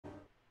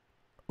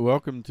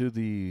Welcome to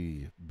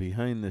the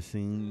behind the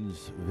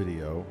scenes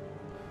video,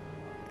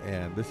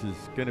 and this is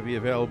going to be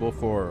available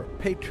for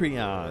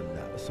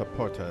Patreon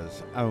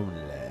supporters only.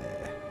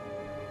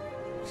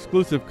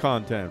 Exclusive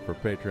content for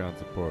Patreon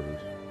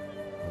supporters.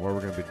 And what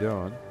we're going to be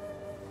doing,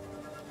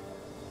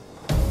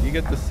 you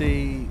get to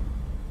see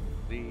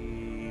the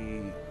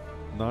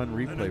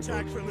non-replay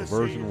version, the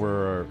version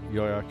where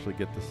you'll actually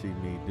get to see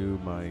me do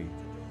my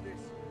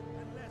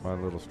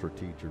little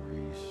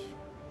strategies.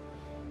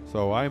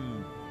 So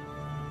I'm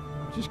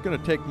just going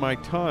to take my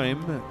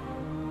time,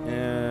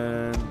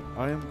 and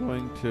I am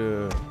going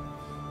to...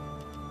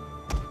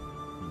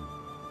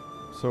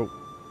 So,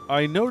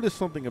 I noticed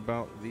something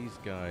about these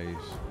guys,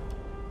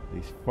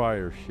 these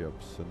fire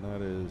ships, and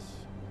that is,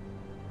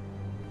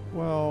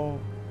 well,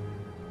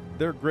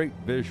 they're great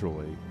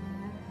visually,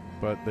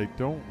 but they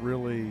don't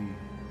really...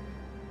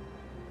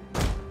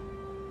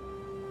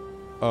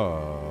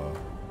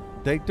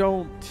 they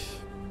don't...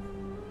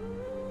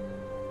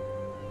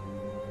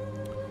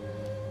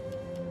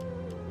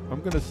 I'm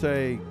going to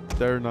say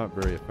they're not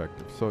very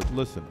effective. So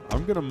listen,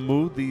 I'm going to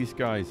move these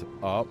guys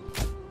up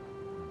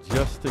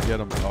just to get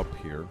them up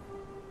here.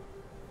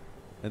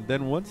 And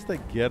then once they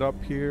get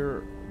up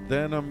here,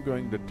 then I'm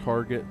going to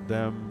target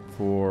them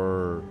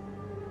for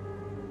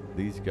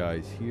these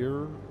guys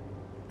here.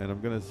 And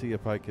I'm going to see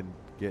if I can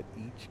get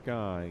each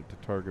guy to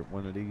target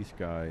one of these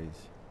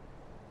guys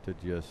to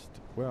just,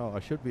 well,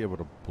 I should be able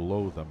to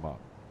blow them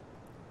up.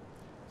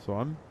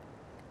 So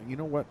you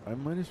know what? I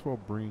might as well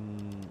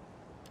bring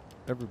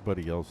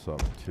everybody else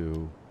up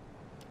too.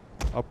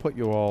 I'll put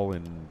you all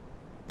in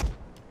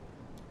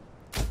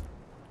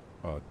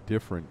a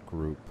different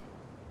group,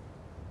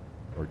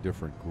 or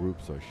different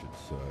groups I should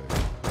say,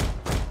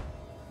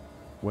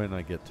 when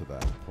I get to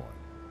that point.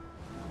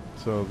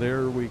 So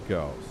there we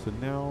go. So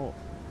now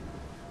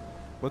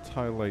let's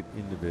highlight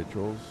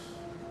individuals.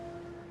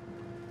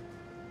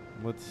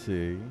 Let's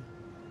see.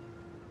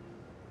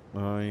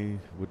 I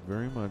would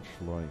very much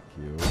like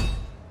you.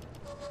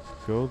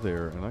 Go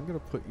there, and I'm going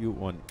to put you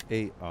on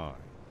AI.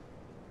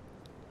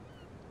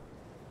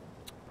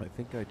 I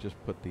think I just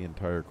put the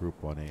entire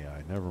group on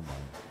AI. Never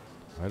mind.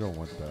 I don't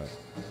want that.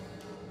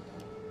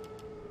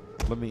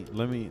 Let me,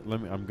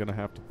 I'm going to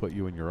have to put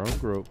you in your own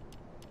group.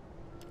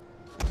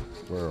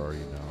 Where are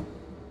you now?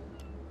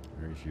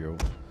 There's you.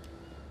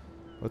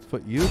 Let's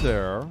put you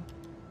there.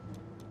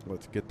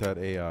 Let's get that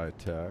AI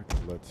attack.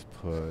 Let's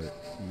put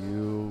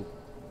you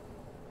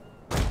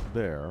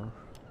there.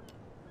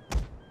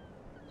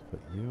 But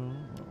you,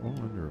 I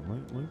wonder,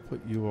 let me put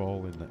you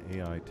all in the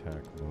AI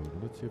attack mode.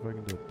 Let's see if I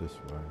can do it this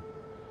way.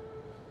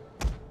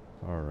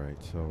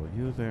 Alright, so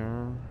you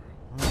there.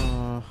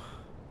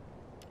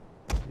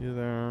 You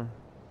there.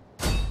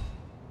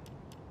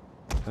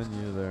 And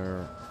you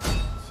there.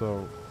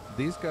 So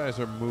these guys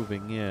are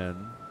moving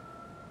in.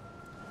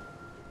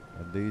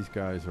 And these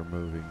guys are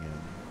moving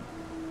in.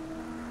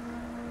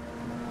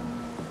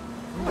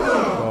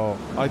 So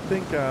I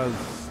think as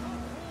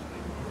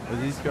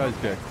these guys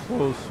get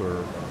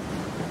closer,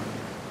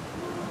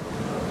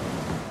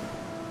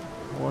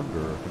 I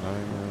wonder, can I,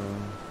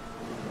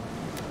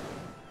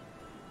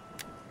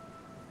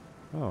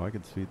 oh, I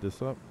can speed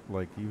this up,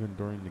 like even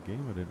during the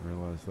game. I didn't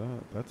realize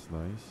that. That's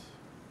nice.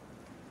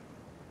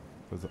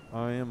 Because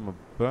I am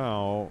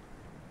about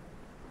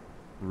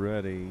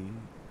ready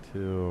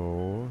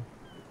to...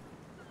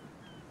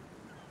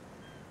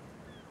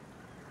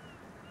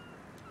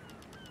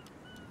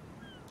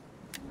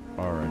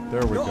 Alright,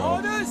 there we go.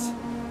 Orders?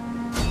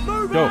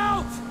 Move go.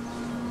 Out!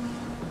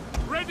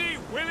 Ready,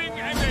 willing,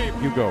 and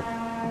able. You go.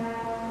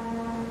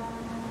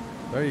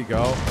 There you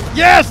go.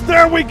 Yes,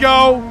 there we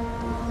go!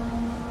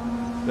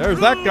 There's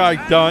that guy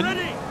done.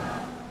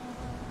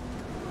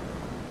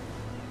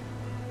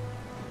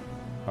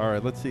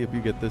 Alright, let's see if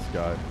you get this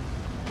guy.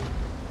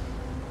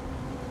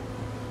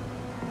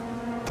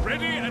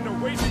 Ready and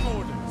awaiting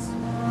orders.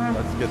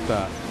 Let's get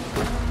that.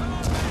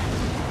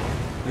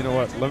 You know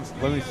what?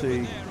 Let me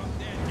see.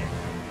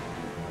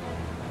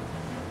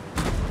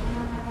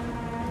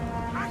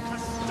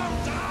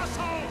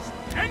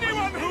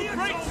 Anyone who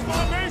breaks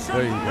formation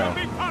There you will go.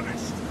 be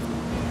punished.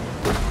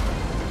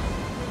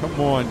 Come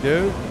on,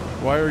 dude.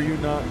 Why are you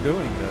not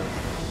doing this?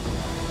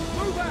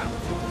 Move out.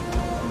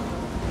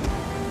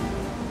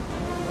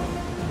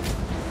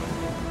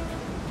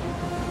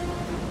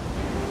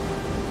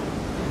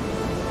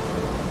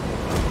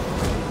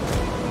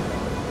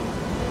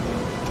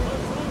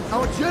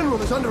 Our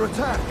general is under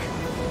attack.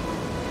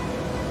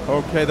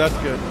 Okay, that's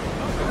good.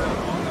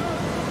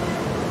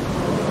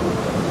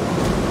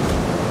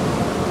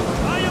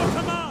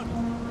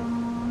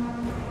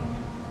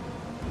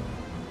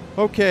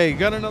 Okay,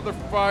 got another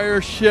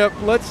fire ship.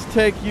 Let's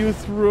take you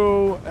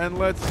through and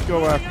let's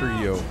go after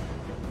you.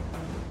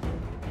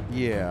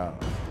 Yeah.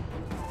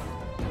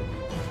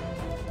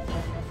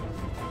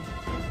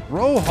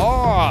 Row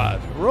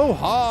hard. Row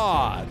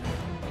hard.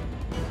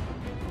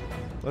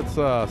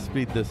 Let's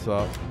speed this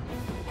up.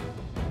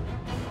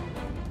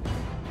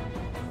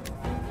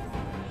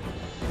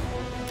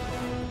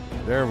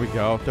 There we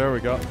go. There we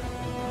go.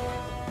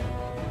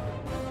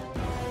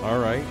 All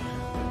right.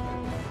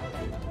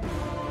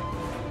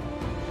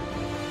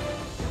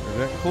 We're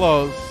getting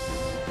close.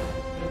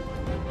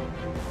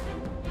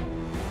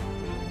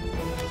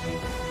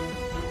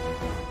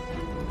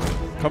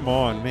 Come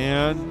on,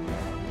 man.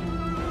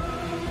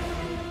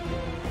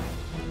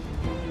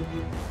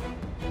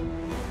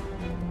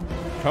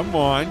 Come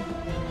on.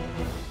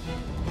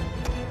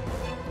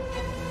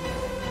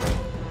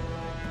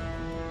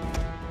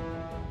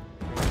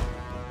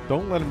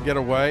 Don't let him get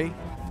away.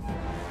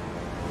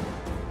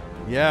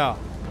 Yeah.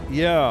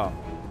 Yeah.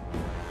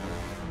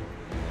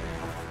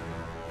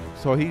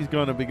 So he's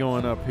going to be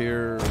going up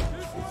here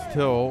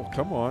still.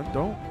 Come on,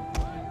 don't.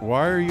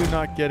 Why are you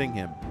not getting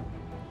him?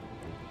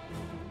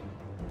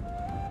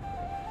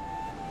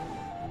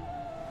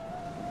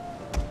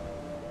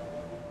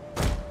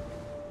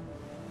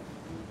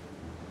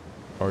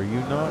 Are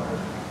you not?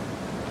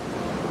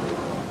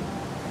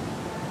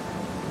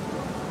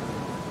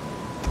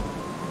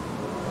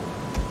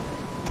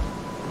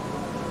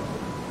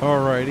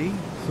 Alrighty,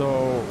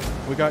 so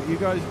we got you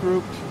guys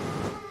grouped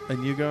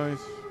and you guys.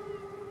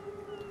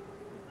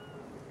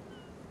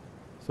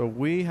 So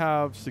we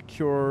have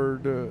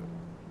secured.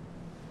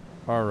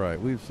 All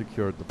right, we've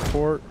secured the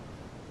port.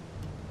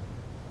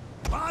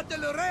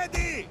 Battle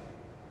ready!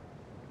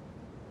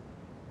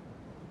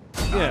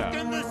 Yeah.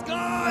 In the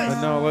skies!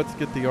 And now let's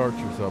get the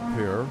archers up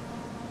here.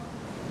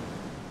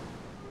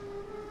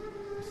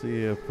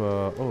 See if,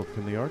 oh,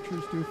 can the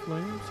archers do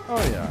flames?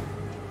 Oh yeah,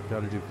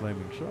 gotta do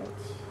flaming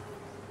shots.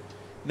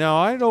 Now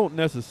I don't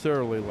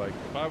necessarily like,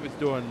 if I was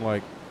doing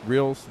like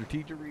real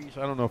strategeries,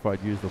 I don't know if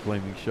I'd use the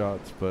flaming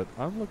shots, but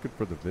I'm looking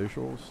for the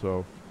visuals,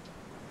 so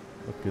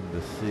looking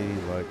to see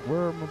like,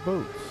 where are my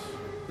boats?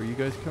 Are you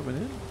guys coming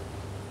in?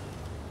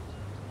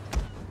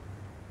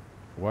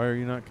 Why are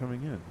you not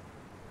coming in?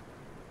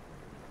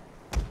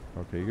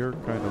 Okay, you're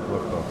kind of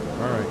left off.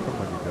 Alright, come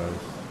on, you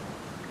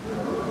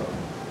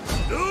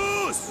guys.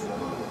 Loose!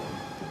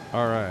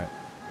 Alright.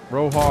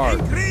 Row hard.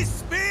 Increase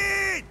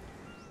speed!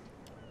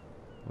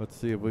 Let's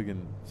see if we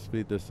can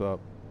speed this up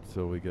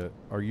so we get...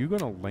 Are you going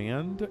to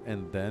land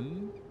and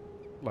then...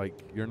 Like,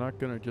 you're not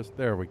going to just...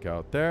 There we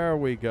go. There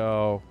we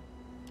go.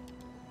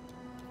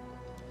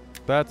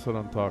 That's what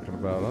I'm talking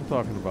about. I'm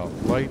talking about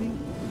lighting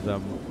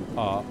them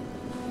up.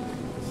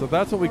 So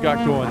that's what we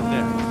got going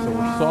next. So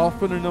we're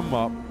softening them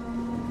up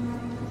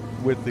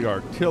with the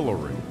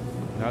artillery.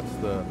 That's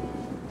the...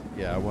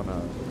 Yeah, I want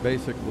to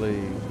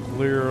basically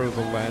clear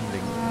the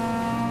landing.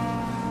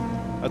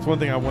 That's one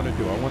thing I want to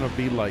do. I want to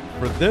be like,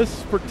 for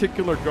this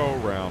particular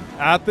go-around,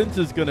 Athens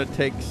is going to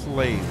take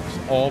slaves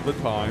all the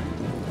time.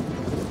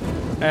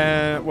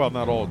 And, well,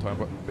 not all the time,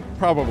 but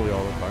probably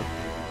all the time.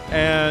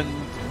 And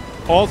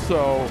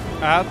also,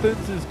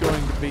 Athens is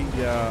going to be,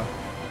 it's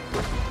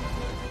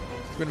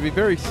going to be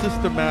very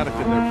systematic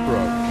in their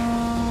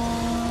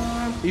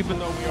approach. Even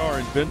though we are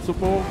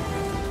invincible,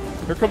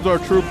 here comes our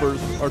troopers.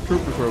 Our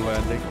troopers are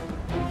landing.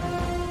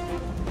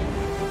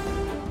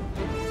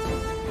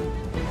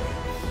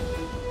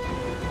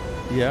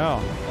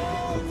 Yeah.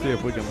 Let's see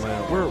if we can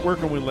land. Where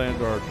can we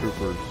land our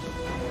troopers?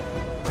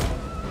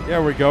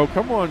 There we go.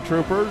 Come on,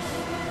 troopers.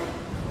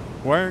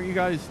 Why aren't you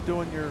guys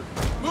doing your...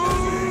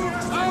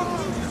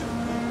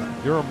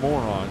 You're a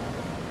moron.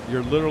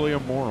 You're literally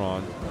a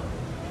moron.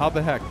 How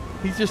the heck?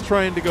 He's just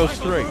trying to go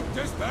straight.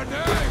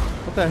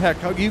 What the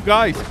heck? Are you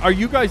guys...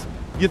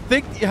 You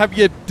think... Have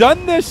you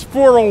done this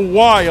for a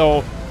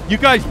while? You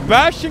guys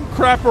bashing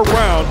crap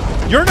around.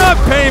 You're not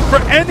paying for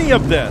any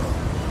of this.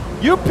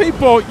 You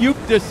people, you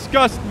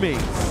disgust me.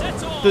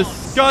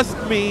 Disgust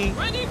me.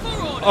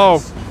 Oh,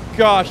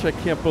 gosh, I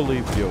can't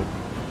believe you.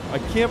 I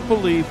can't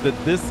believe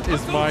that this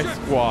is my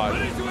squad.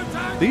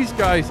 These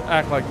guys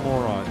act like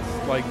morons.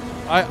 Like,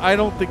 I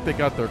don't think they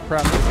got their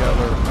crap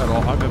together at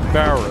all. I'm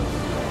embarrassed.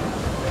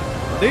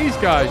 These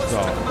guys,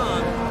 though.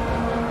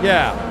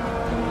 Yeah.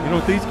 You know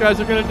what these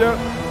guys are going to do?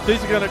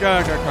 These are going to go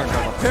up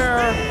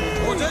here.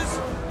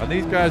 And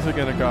these guys are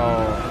going to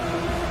go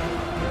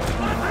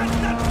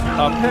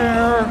up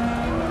here.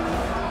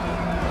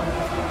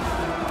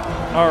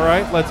 All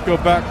right, let's go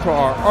back to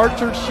our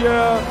archer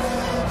ships.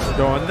 We're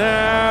doing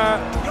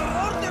that.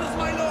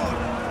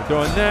 We're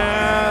doing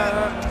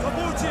that.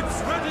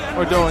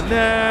 We're doing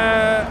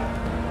that.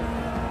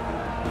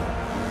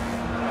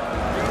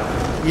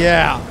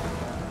 Yeah.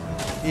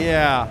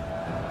 Yeah.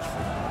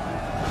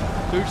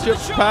 2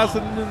 ships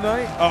passing in the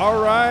night. All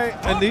right.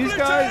 And these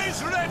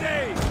guys are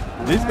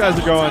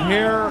going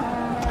here.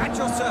 At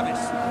your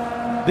service.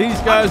 These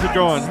guys are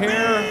going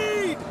here.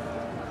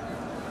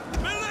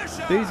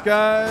 These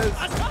guys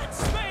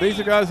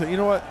are, you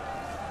know what?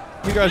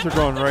 You guys are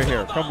going right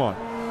here. Come on.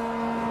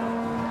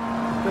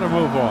 Gonna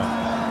move on.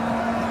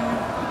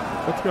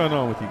 What's going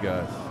on with you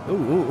guys? Ooh,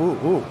 ooh, ooh,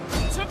 ooh.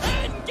 To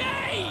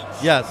engage!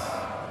 Yes.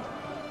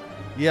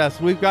 Yes,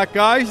 we've got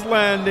guys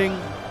landing.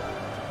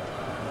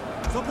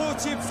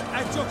 Support ships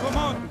at your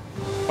command.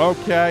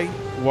 Okay.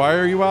 Why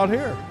are you out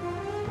here?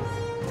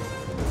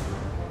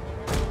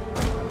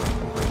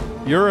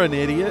 You're an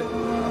idiot.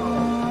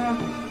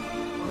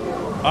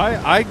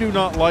 I do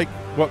not like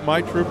what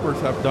my troopers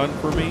have done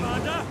for me.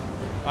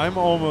 I'm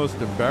almost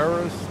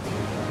embarrassed.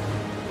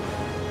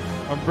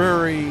 I'm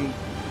very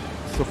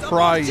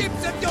surprised.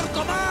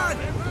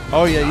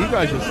 Oh yeah, you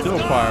guys are still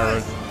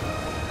firing.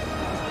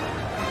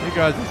 You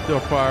guys are still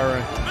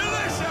firing.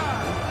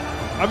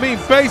 I mean,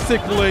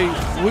 basically,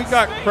 we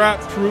got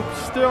crap troops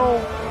still,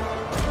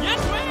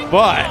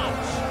 but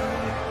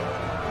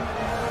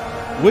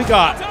we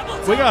got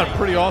a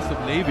pretty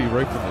awesome Navy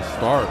right from the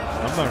start.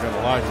 I'm not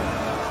gonna lie to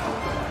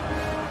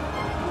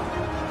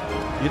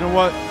you. You know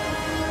what?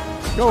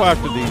 Go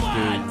after these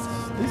dudes.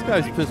 These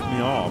guys piss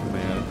me off,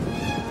 man.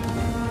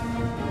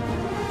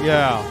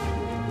 Yeah.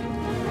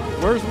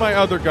 Where's my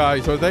other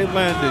guys? Are they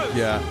landed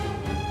yet?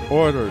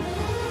 Orders.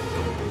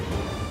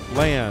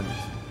 Land.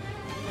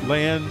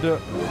 Land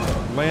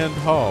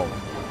hull.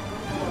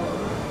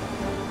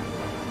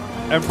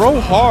 And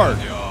roll hard.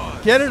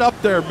 Get it up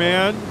there,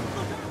 man.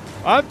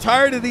 I'm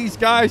tired of these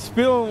guys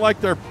feeling like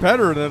they're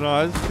better than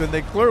us, and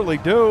they clearly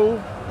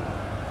do.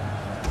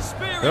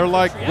 They're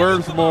like,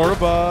 where's more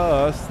of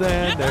us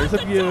than there's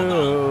of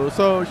you?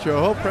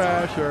 Social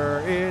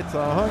pressure, it's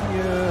on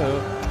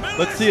you.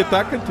 Let's see if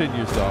that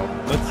continues, though.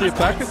 Let's see if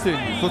that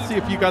continues. Let's see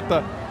if you got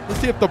the. Let's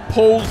see if the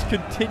polls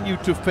continue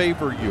to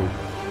favor you.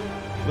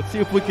 Let's see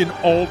if we can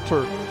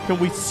alter. Can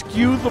we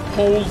skew the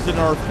polls in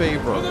our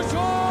favor?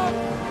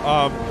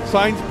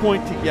 Signs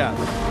point to yes.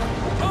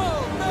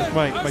 That's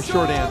my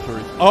short answer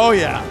is. Oh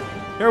yeah,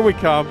 here we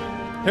come.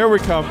 Here we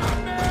come.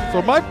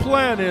 So my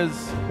plan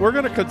is we're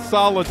going to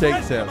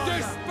consolidate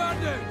this.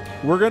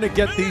 We're going to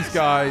get these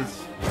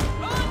guys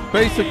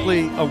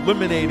basically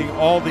eliminating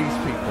all these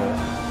people.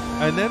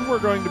 And then we're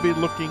going to be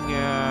looking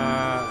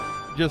at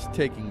just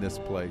taking this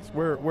place.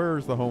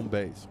 Where's the home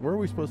base? Where are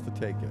we supposed to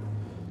take it?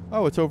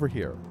 Oh, it's over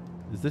here.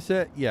 Is this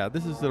it? Yeah,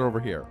 this is it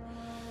over here.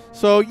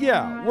 So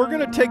yeah, we're going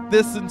to take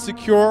this and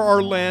secure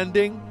our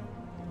landing.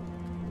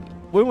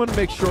 We want to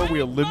make sure we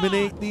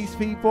eliminate these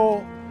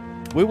people.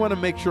 We want to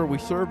make sure we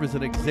serve as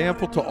an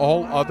example to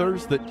all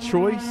others that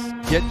choice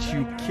gets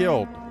you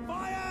killed.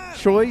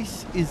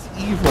 Choice is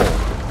evil.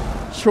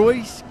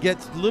 Choice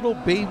gets little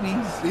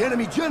babies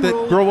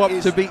that grow up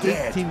to be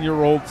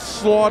 18-year-olds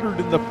slaughtered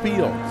in the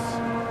fields.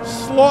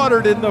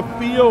 Slaughtered in the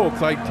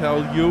fields, I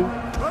tell you.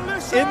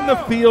 In the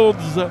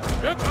fields,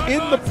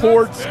 in the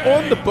ports,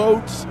 on the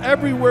boats,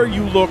 everywhere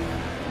you look.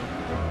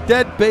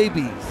 Dead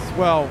babies.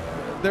 Well,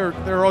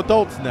 they're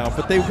adults now,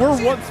 but they were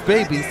once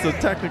babies, so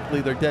technically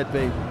they're dead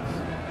babies.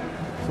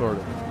 Sort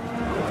of.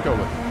 Let's go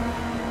with it.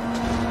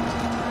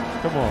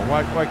 Come on,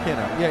 why can't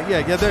I?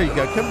 Yeah, there you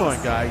go. Come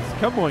on, guys.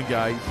 Come on,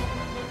 guys.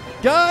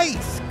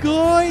 Guys!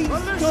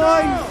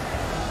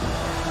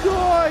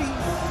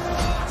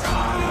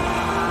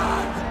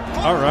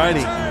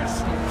 Alrighty.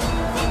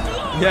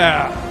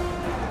 Yeah.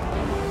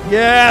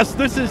 Yes,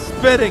 this is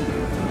spitting.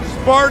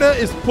 Sparta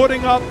is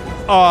putting up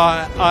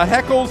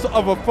heckles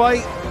of a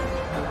fight.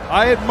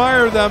 I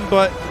admire them,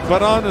 but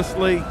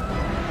honestly,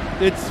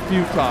 it's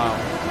futile.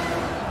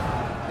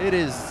 It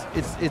is.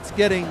 It's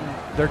getting.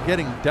 They're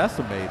getting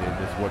decimated.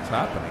 Is what's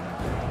happening.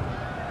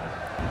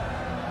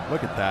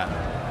 Look at that.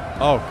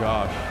 Oh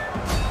gosh.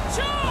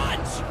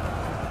 Charge!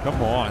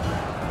 Come on.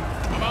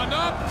 Come on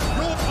up.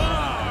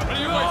 What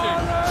are you waiting?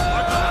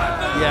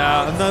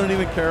 Yeah, I don't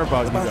even care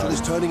about you guys. The battle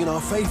is turning in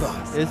our favor.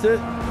 Is it?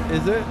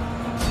 Is it?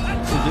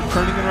 Is it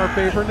turning in our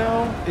favor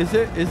now? Is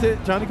it? Is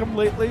it? Johnny come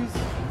latelys?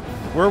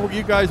 Where were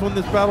you guys when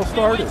this battle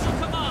started?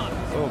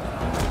 Oh,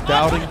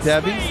 doubting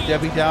Debbies?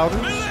 Debbie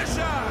Doubters?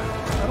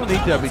 I don't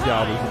need Debbie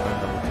Doubters in my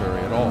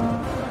military at all.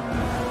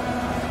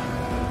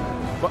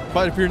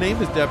 But if your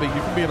name is Debbie, you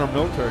can be in our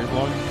military as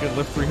long as you can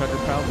lift 300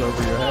 pounds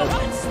over your head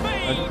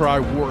and cry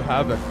war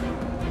havoc.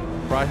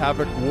 Cry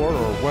havoc war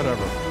or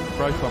whatever.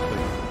 Cry something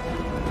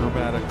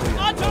dramatically.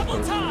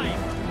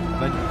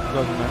 Then it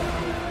doesn't matter.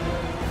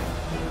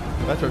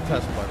 That's our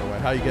test, by the way.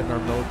 How you get in our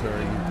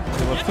military.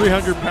 You lift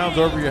 300 pounds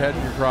over your head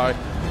and you cry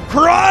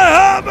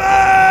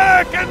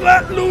havoc and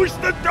let loose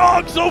the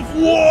dogs of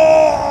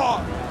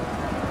war.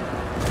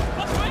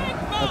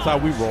 That's how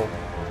we roll.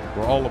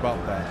 We're all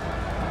about that.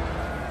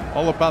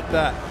 All about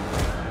that.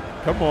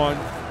 Come on.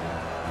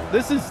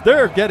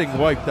 They're getting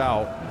wiped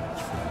out.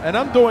 And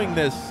I'm doing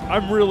this.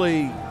 I'm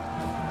really,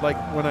 like,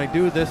 when I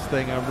do this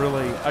thing,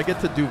 I get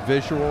to do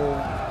visual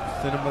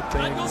cinema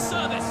things.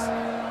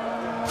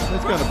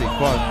 It's going to be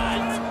fun.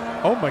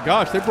 Oh my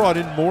gosh, they brought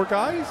in more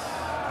guys?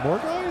 More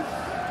guys?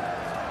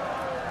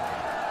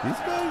 These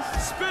guys?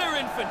 Spear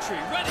infantry,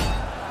 ready.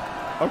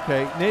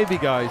 Okay, Navy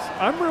guys.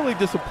 I'm really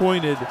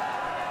disappointed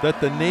that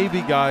the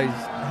Navy guys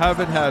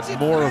haven't had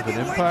more of an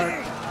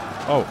impact.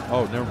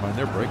 Oh, never mind.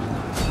 They're breaking.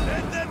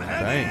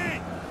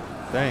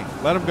 Dang.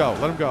 Let them go.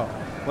 Let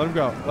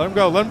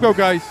them go,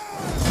 guys.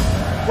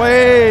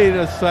 Wait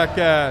a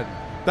second.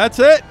 That's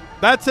it.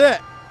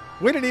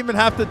 We didn't even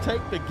have to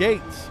take the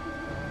gates.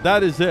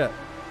 That is it.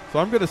 So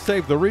I'm going to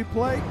save the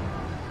replay.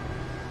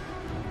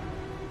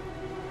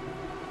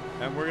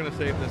 And we're going to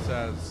save this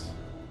as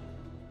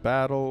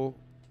Battle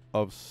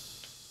of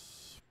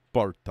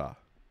Sparta.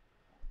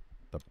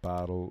 The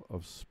Battle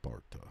of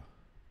Sparta.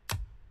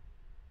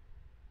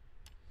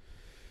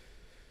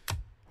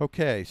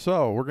 Okay,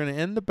 so we're going to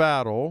end the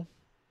battle,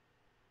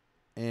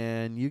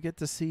 and you get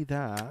to see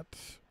that.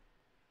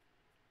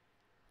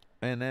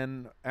 And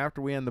then after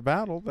we end the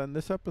battle, then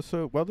this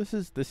episode, well, this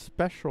is the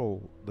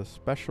special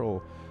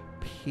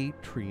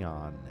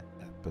Patreon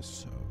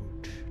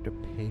episode. The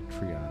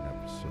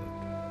Patreon episode.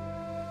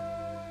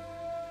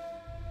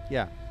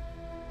 Yeah.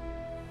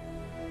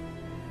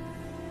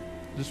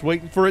 Just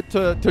waiting for it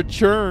to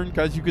churn,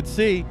 because you could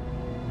see.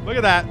 Look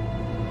at that.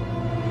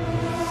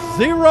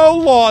 0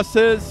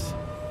 losses.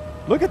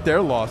 Look at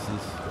their losses.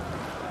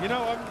 You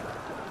know,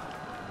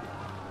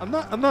 I'm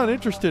not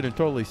interested in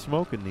totally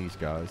smoking these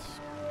guys.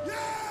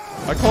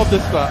 I called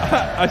this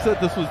I said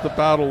this was the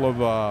Battle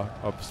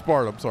of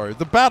Sparta. I'm sorry,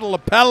 the Battle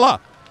of Pella,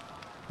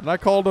 and I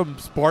called them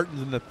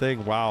Spartans in the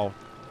thing. Wow,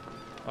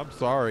 I'm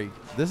sorry.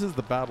 This is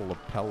the Battle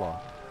of Pella,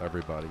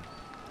 everybody,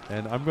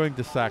 and I'm going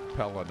to sack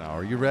Pella now.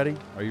 Are you ready?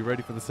 Are you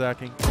ready for the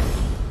sacking?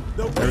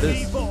 There it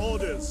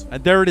is.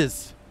 And there it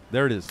is.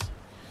 There it is.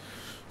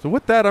 So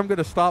with that, I'm going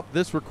to stop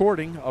this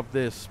recording of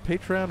this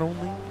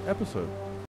Patreon-only episode.